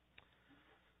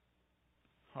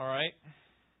 All right.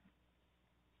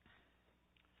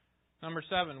 Number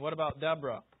 7, what about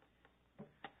Deborah?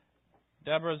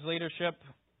 Deborah's leadership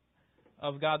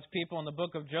of God's people in the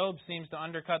book of Job seems to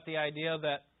undercut the idea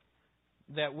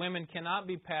that women cannot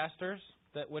be pastors,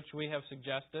 which we have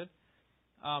suggested.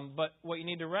 But what you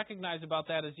need to recognize about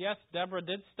that is, yes, Deborah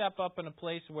did step up in a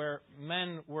place where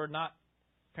men were not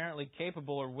apparently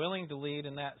capable or willing to lead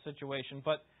in that situation.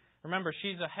 But remember,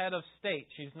 she's a head of state.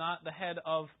 She's not the head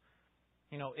of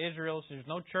Israel. So there's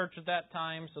no church at that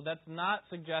time. So that's not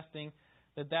suggesting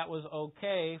that was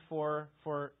okay for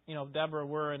Deborah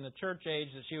were in the church age,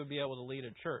 that she would be able to lead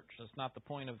a church. That's not the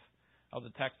point of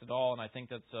the text at all. And I think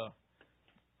that's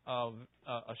a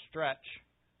stretch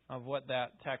of what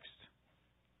that text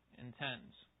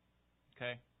intends.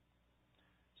 Okay?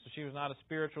 So she was not a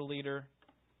spiritual leader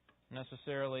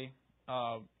necessarily.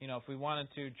 If we wanted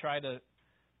to try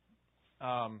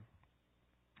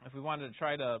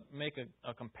to make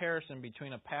a comparison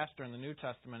between a pastor in the New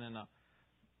Testament and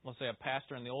let's say a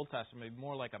pastor in the Old Testament, it'd be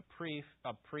more like a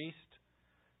priest,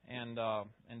 and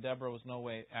Deborah was no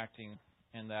way acting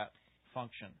in that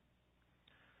function.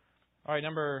 All right,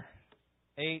 number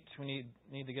 8, we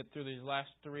need to get through these last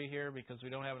 3 here because we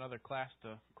don't have another class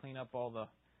to clean up all the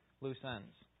loose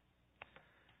ends.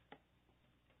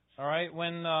 All right,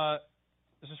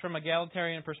 this is from a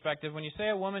egalitarian perspective. When you say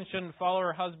a woman shouldn't follow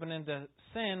her husband into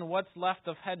sin, what's left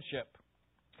of headship?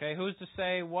 Okay, who's to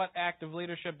say what act of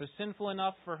leadership is sinful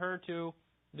enough for her to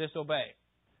disobey?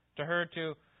 For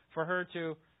her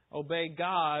to obey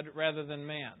God rather than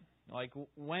man? Like,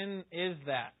 when is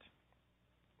that?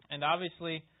 And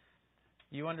obviously,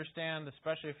 you understand,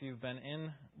 especially if you've been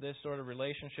in this sort of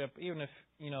relationship, even if,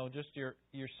 just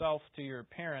yourself to your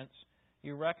parents,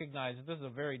 you recognize that this is a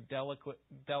very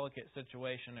delicate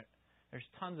situation. There's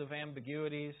tons of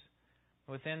ambiguities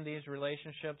within these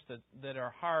relationships that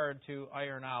are hard to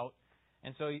iron out.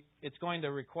 And so it's going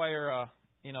to require a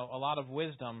lot of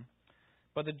wisdom.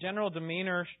 But the general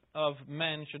demeanor of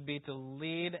men should be to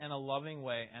lead in a loving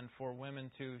way, and for women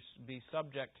to be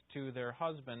subject to their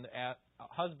husbands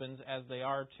as they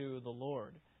are to the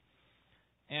Lord.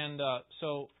 And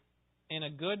so in a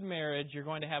good marriage, you're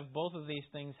going to have both of these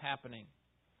things happening.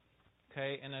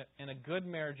 Okay, in a good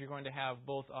marriage, you're going to have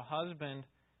both a husband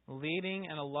leading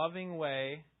in a loving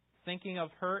way, thinking of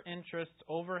her interests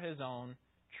over his own,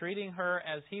 treating her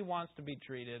as he wants to be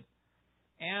treated,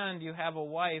 and you have a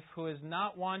wife who is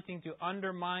not wanting to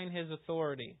undermine his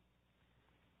authority.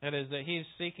 That is, that he's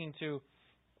seeking to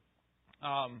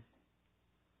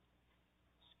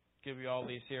give you all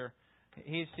these here.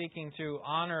 He's seeking to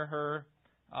honor her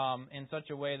in such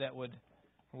a way that would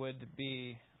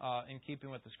be in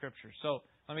keeping with the Scriptures. So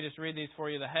let me just read these for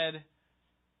you. The head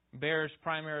bears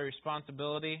primary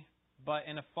responsibility, but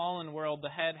in a fallen world, the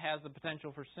head has the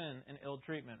potential for sin and ill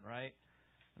treatment, right?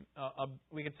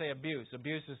 we could say abuse.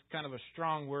 Abuse is kind of a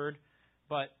strong word,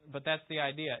 but that's the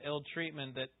idea. Ill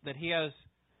treatment that he has.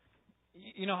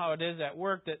 You know how it is at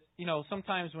work that,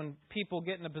 sometimes when people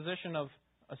get in a position of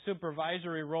a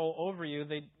supervisory role over you,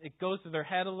 it goes to their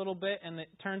head a little bit and it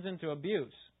turns into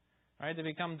abuse. Right? They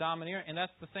become domineering, and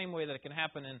that's the same way that it can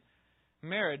happen in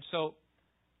marriage. So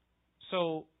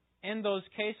in those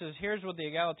cases, here's what the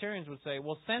egalitarians would say.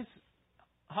 Well, since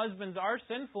husbands are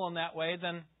sinful in that way,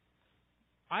 then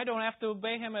I don't have to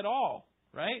obey him at all,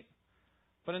 right?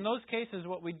 But in those cases,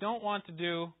 what we don't want to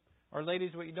do, or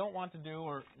ladies, what you don't want to do,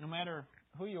 or no matter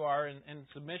who you are in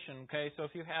submission, okay, so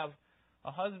if you have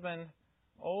a husband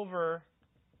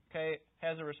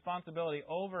has a responsibility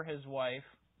over his wife,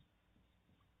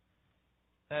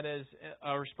 that is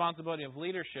a responsibility of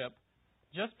leadership,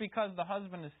 just because the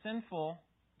husband is sinful,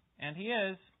 and he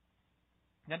is,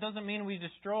 that doesn't mean we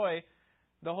destroy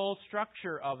the whole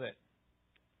structure of it.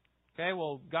 Okay,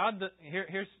 well,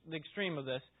 here's the extreme of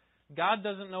this. God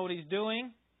doesn't know what He's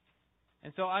doing,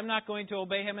 and so I'm not going to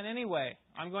obey Him in any way.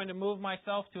 I'm going to move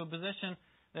myself to a position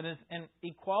that is in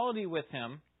equality with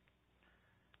Him.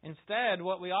 Instead,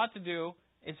 what we ought to do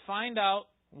is find out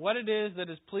what it is that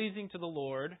is pleasing to the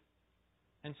Lord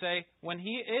and say, when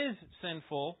He is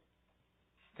sinful,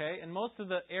 okay, in most of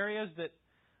the areas that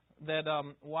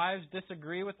wives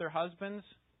disagree with their husbands,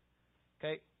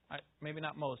 okay, maybe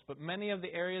not most, but many of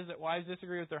the areas that wives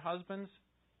disagree with their husbands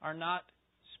are not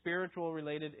spiritual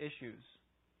related issues.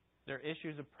 They're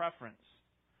issues of preference.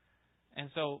 And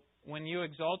so when you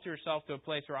exalt yourself to a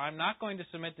place where I'm not going to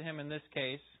submit to him in this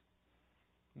case,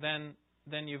 then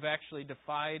you've actually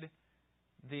defied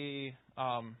the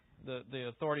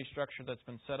authority structure that's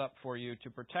been set up for you to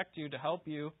protect you, to help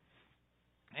you,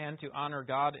 and to honor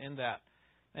God in that.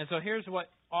 And so here's what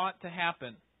ought to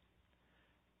happen.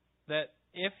 That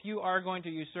if you are going to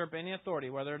usurp any authority,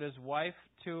 whether it is wife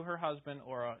to her husband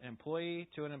or an employee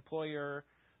to an employer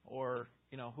or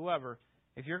whoever,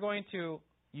 if you're going to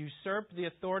usurp the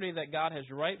authority that God has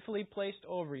rightfully placed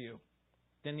over you,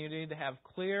 then you need to have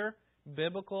clear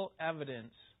biblical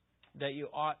evidence that you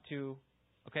ought to.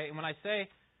 Okay, and when I say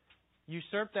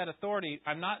usurp that authority,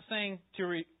 I'm not saying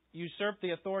to usurp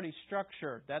the authority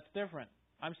structure. That's different.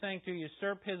 I'm saying to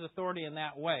usurp his authority in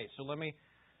that way. So let me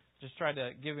just try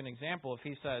to give an example. If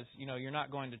he says, you're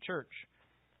not going to church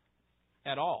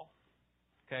at all,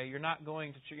 okay, you're not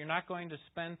going to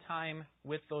spend time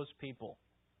with those people.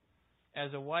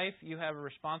 As a wife, you have a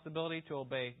responsibility to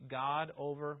obey God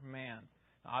over man.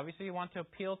 Now, obviously, you want to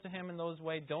appeal to him in those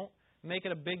ways. Don't make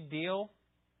it a big deal.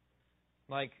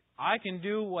 Like, I can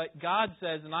do what God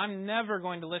says, and I'm never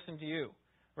going to listen to you.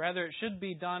 Rather, it should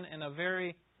be done in a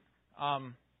very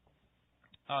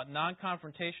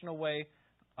non-confrontational way,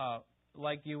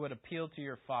 like you would appeal to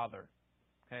your father.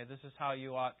 Okay, this is how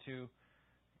you ought to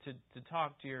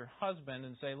talk to your husband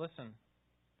and say, listen,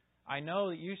 I know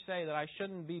that you say that I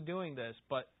shouldn't be doing this,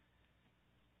 but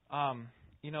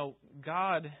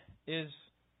God is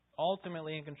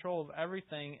ultimately in control of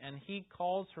everything, and He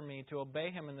calls for me to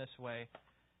obey Him in this way,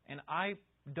 and I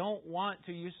don't want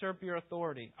to usurp your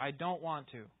authority. I don't want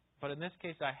to, but in this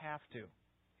case, I have to.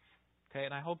 Okay,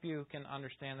 and I hope you can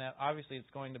understand that. Obviously, it's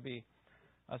going to be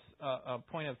a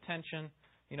point of tension.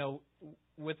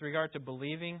 With regard to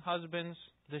believing husbands,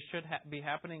 this should be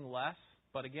happening less.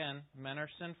 But again, men are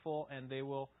sinful and they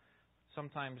will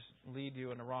sometimes lead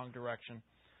you in the wrong direction.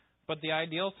 But the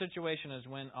ideal situation is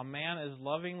when a man is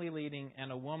lovingly leading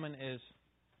and a woman is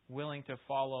willing to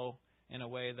follow in a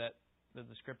way that the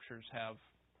Scriptures have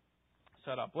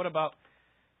set up. What about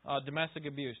domestic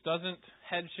abuse? Doesn't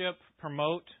headship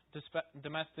promote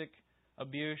domestic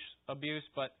abuse?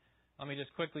 But let me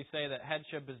just quickly say that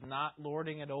headship is not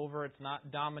lording it over. It's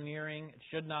not domineering. It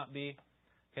should not be.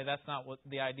 Okay, that's not what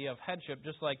the idea of headship.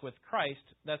 Just like with Christ,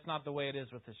 that's not the way it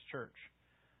is with His church.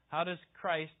 How does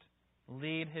Christ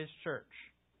lead His church?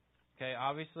 Okay,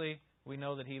 obviously, we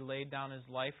know that He laid down His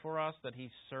life for us, that He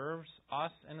serves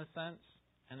us in a sense,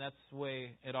 and that's the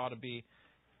way it ought to be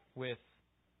with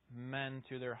men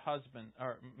to their husband,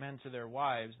 or men to their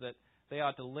wives, that they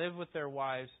ought to live with their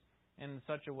wives in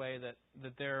such a way that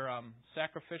they're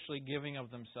sacrificially giving of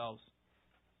themselves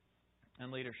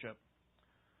in leadership.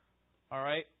 All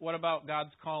right, what about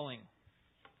God's calling?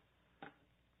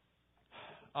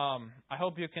 I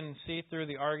hope you can see through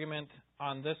the argument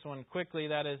on this one quickly.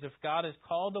 That is, if God has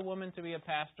called a woman to be a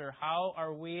pastor, how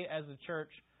are we as a church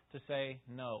to say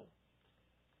no?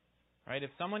 Right? If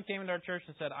someone came into our church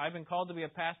and said, I've been called to be a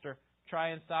pastor,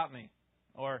 try and stop me.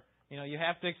 Or, you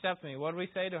have to accept me. What do we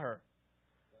say to her?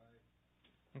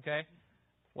 Okay?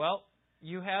 Well,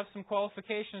 you have some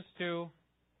qualifications to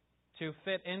to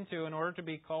fit into in order to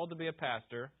be called to be a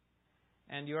pastor.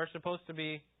 And you are supposed to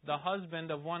be the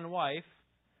husband of one wife.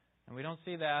 And we don't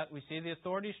see that. We see the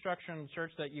authority structure in the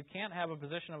church that you can't have a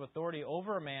position of authority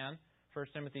over a man, 1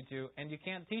 Timothy 2, and you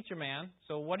can't teach a man.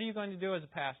 So what are you going to do as a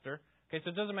pastor? Okay,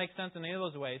 so it doesn't make sense in any of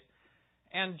those ways.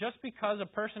 And just because a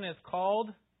person is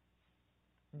called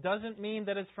doesn't mean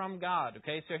that it's from God.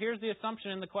 Okay, so here's the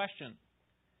assumption in the question.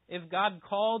 If God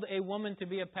called a woman to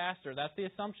be a pastor, that's the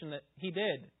assumption that He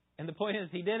did. And the point is,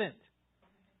 He didn't.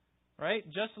 Right?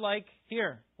 Just like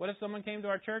here. What if someone came to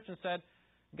our church and said,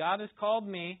 God has called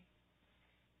me.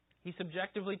 He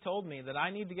subjectively told me that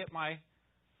I need to get my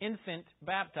infant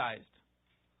baptized.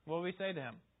 What would we say to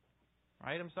him?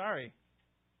 Right? I'm sorry.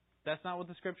 That's not what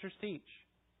the Scriptures teach.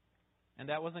 And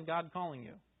that wasn't God calling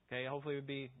you. Okay? Hopefully we'd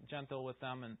be gentle with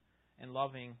them and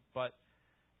loving. But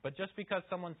just because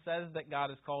someone says that God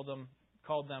has called them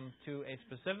to a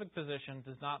specific position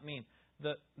does not mean.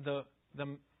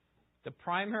 The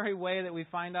primary way that we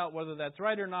find out whether that's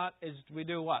right or not is we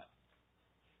do what?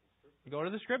 Go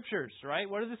to the Scriptures, right?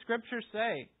 What do the Scriptures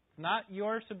say? Not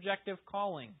your subjective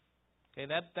calling. Okay,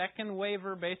 that can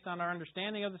waver based on our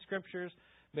understanding of the Scriptures,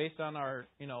 based on our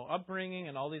upbringing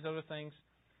and all these other things.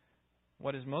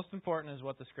 What is most important is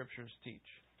what the Scriptures teach.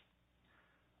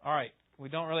 All right, we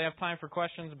don't really have time for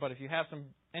questions, but if you have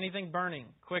anything burning,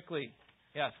 quickly.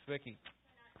 Yes, Vicki.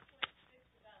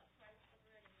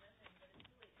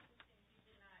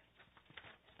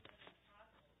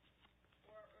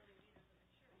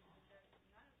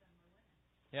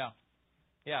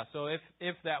 Yeah. So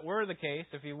if that were the case,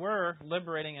 if He were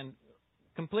liberating and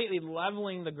completely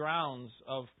leveling the grounds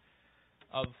of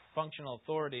functional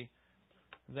authority,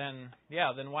 then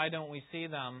why don't we see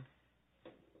them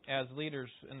as leaders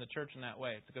in the church in that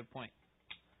way? It's a good point.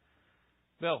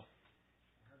 Bill.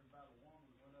 I heard about a woman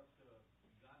who went up to a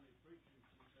godly preacher and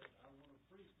she said, I want to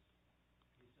preach.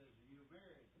 He says, are you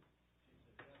married? She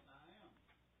said, yes, I am.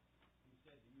 He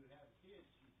said, do you have kids?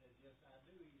 She said, yes, I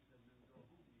do. He said, then go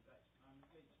home. You got your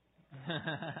congregation.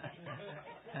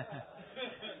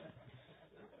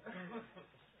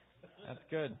 That's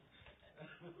good.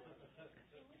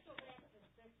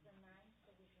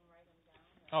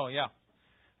 Oh, yeah.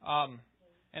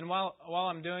 And while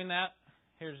I'm doing that,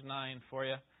 here's 9 for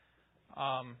you.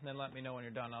 Then let me know when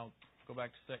you're done. I'll go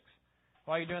back to 6.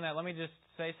 While you're doing that, let me just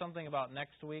say something about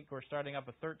next week. We're starting up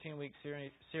a 13-week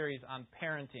series on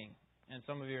parenting. And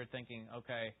some of you are thinking,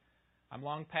 okay, I'm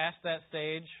long past that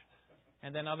stage.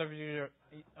 And then others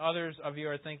of you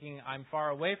are thinking, I'm far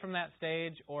away from that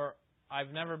stage, or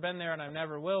I've never been there and I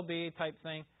never will be, type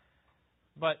thing.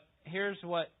 But here's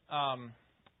what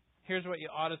you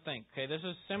ought to think. Okay, this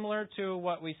is similar to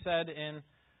what we said in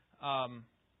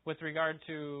with regard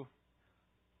to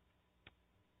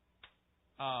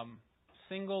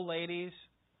single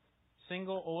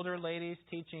older ladies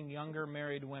teaching younger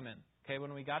married women. Okay,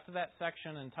 when we got to that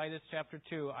section in Titus chapter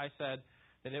 2, I said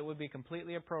that it would be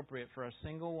completely appropriate for a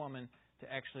single woman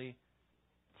to actually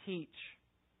teach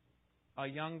a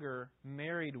younger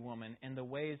married woman in the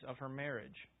ways of her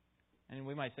marriage. And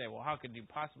we might say, well, how could you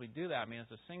possibly do that? I mean,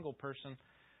 as a single person,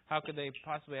 how could they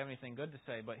possibly have anything good to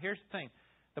say? But here's the thing.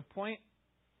 The point,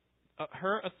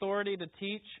 her authority to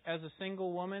teach as a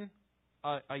single woman,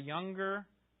 a younger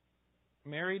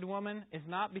married woman, is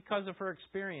not because of her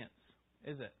experience,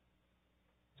 is it?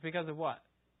 It's because of what?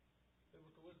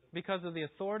 Because of the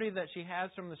authority that she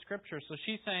has from the Scripture. So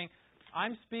she's saying,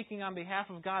 I'm speaking on behalf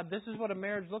of God. This is what a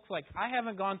marriage looks like. I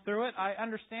haven't gone through it. I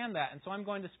understand that. And so I'm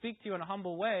going to speak to you in a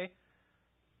humble way.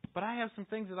 But I have some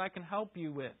things that I can help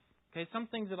you with. Okay, some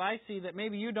things that I see that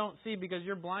maybe you don't see because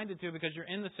you're blinded to because you're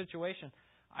in the situation.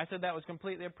 I said that was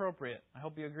completely appropriate. I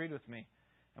hope you agreed with me.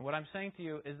 And what I'm saying to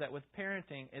you is that with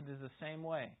parenting, it is the same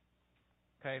way.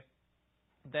 Okay?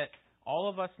 That all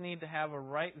of us need to have a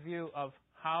right view of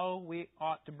how we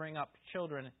ought to bring up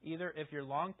children, either if you're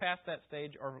long past that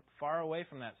stage or far away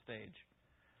from that stage.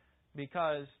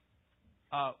 Because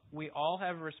we all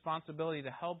have a responsibility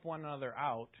to help one another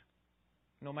out.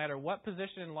 No matter what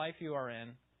position in life you are in,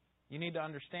 you need to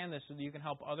understand this so that you can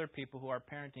help other people who are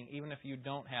parenting, even if you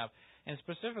don't have. And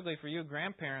specifically for you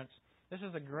grandparents, this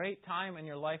is a great time in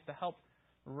your life to help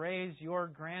raise your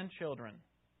grandchildren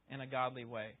in a godly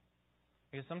way.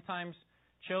 Because sometimes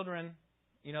children,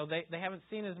 they haven't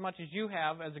seen as much as you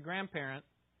have as a grandparent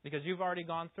because you've already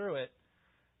gone through it.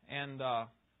 And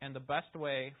the best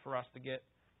way for us to get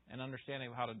an understanding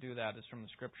of how to do that is from the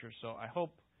Scriptures. So I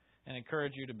hope and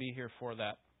encourage you to be here for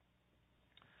that.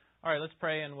 All right, let's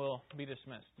pray and we'll be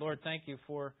dismissed. Lord, thank you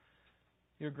for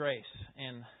your grace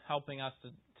in helping us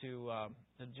to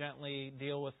gently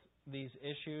deal with these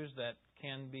issues that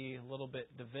can be a little bit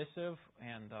divisive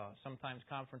and sometimes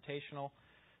confrontational.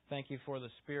 Thank you for the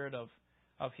spirit of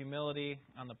humility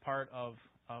on the part of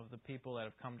the people that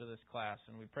have come to this class.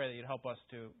 And we pray that you'd help us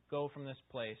to go from this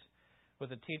place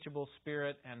with a teachable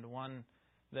spirit and one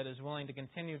that is willing to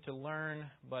continue to learn,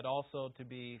 but also to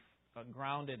be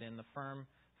grounded in the firm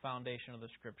foundation of the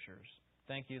Scriptures.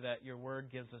 Thank you that your Word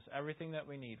gives us everything that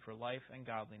we need for life and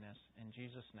godliness. In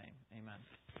Jesus' name, amen.